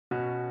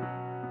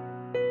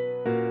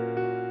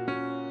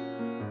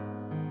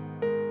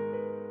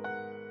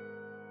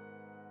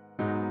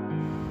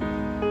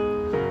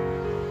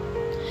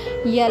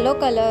yellow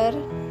color,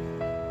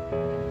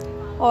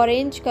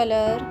 orange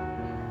color,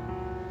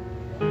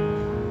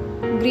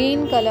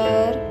 green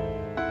color,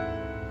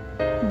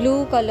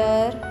 blue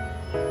color,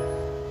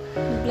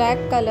 black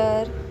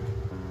color,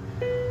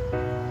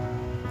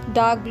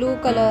 dark blue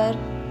color,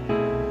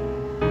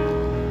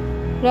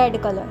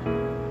 red color.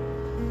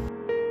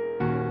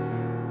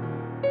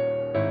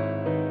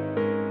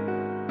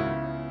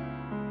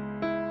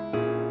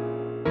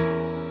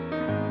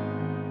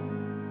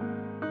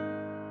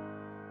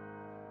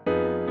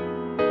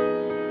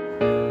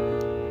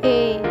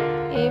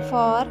 A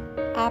for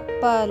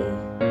apple.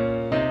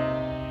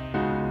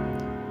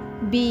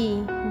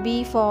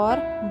 B for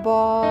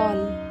ball.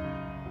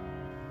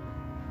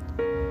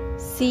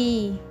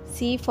 C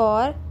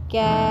for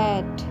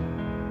cat.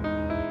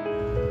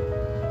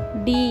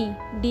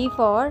 D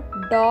for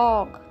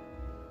dog.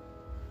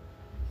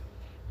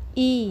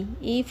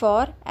 E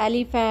for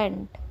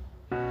elephant.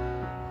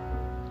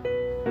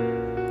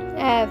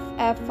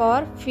 F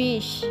for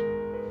fish.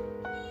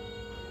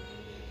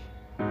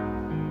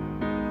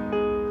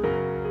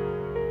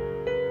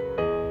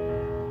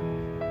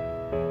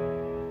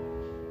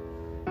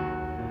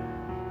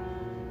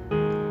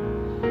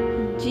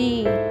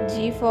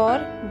 G for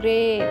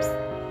grapes.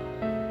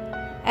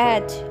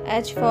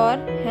 H for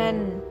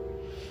hen.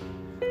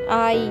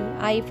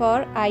 I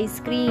for ice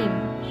cream.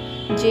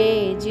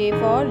 J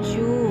for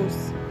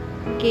juice.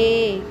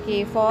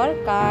 K for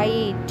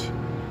kite.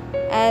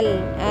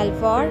 L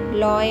for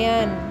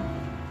lion.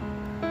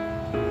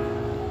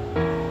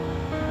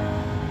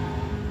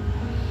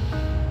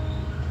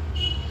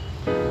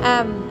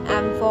 M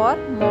for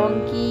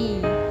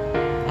monkey.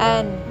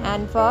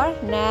 N for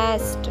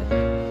nest.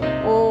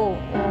 O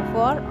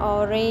for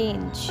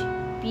orange.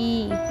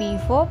 P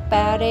for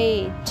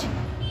parrot.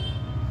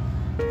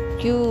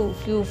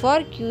 Q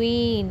for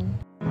queen.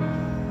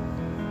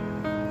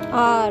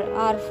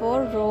 R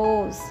for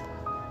rose.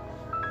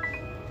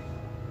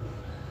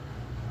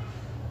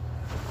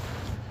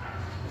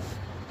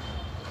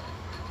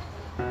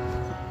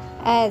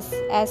 S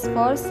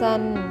for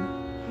sun.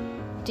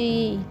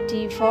 T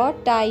for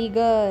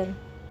tiger.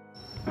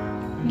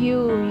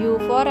 U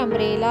for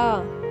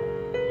umbrella.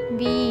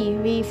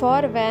 V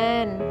for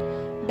van.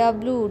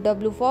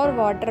 W for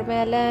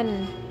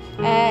watermelon.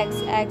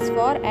 X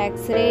for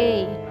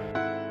X-ray.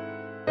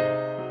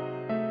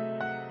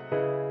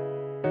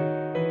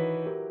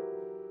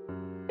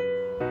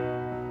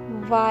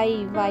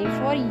 Y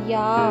for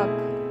yak.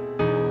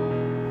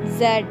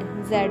 Z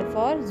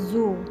for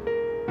zoo.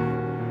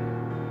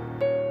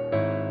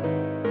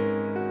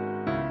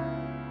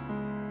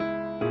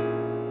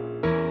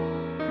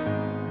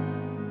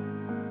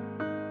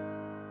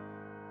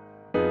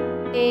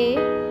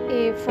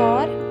 A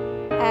for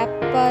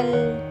apple.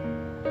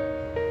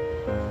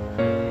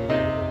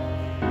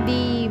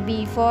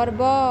 B for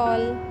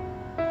ball.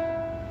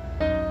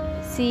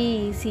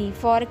 C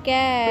for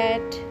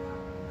cat.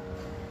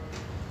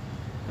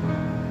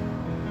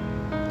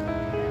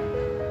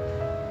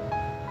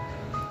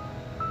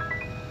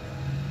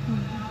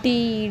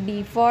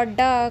 D for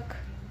duck.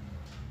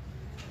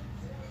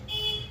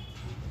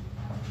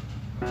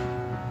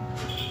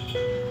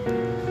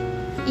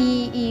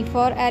 E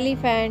for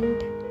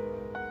elephant.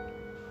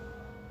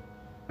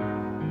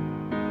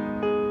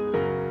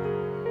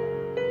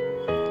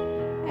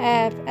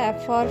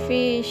 F for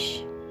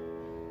fish.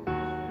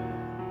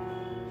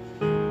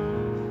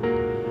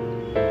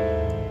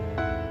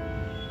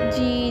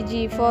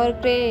 G for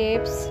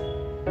grapes.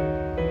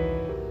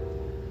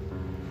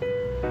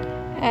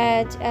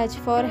 H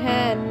for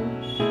hen.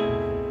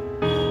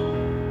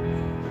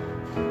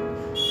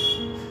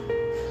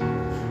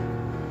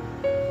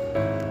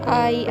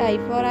 I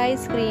for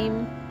ice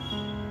cream.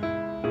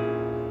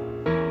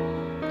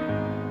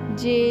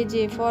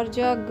 J for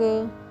jug.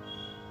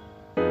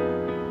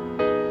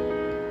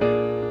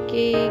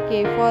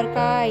 K for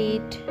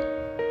kite.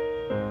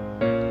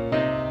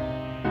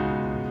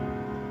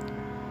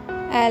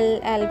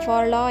 L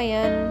for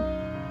lion.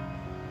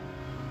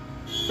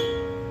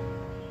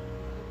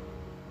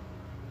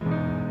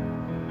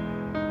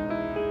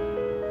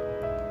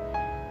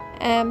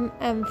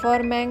 M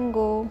for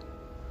mango.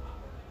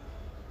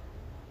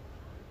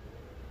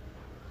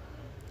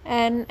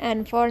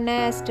 N for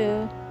nest.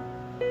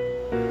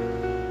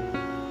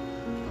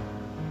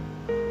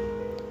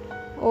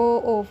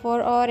 O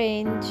for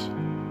orange.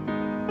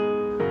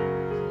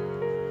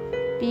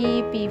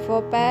 P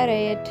for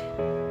parrot.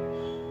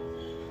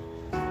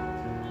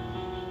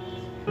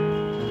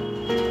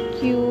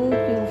 Q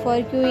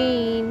for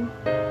queen.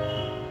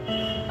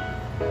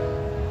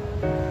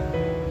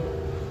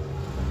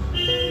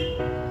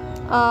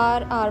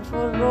 R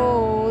for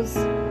rose.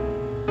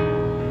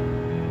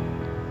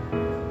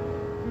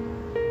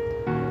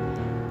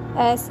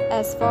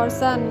 S for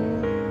sun.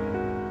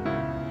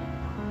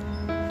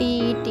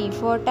 T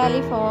for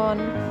telephone.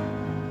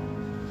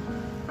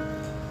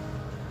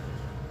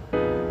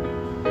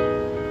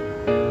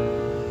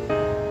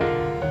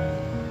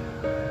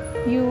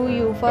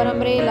 U for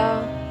umbrella.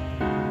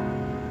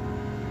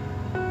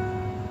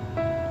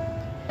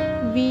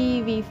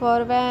 V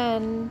for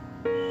van.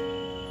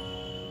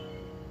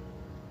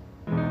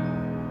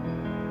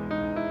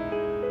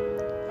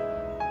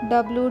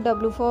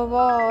 W for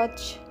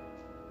watch.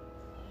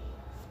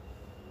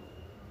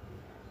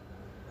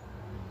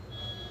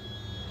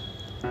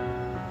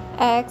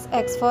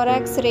 X for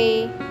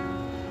X-ray.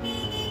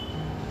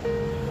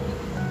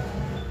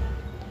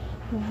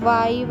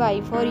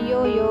 Y for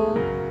yo-yo.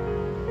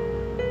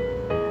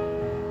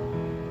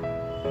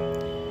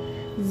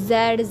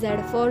 Z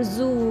for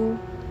zoo.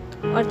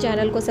 और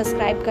channel को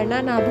subscribe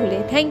करना ना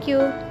भूलें। Thank you.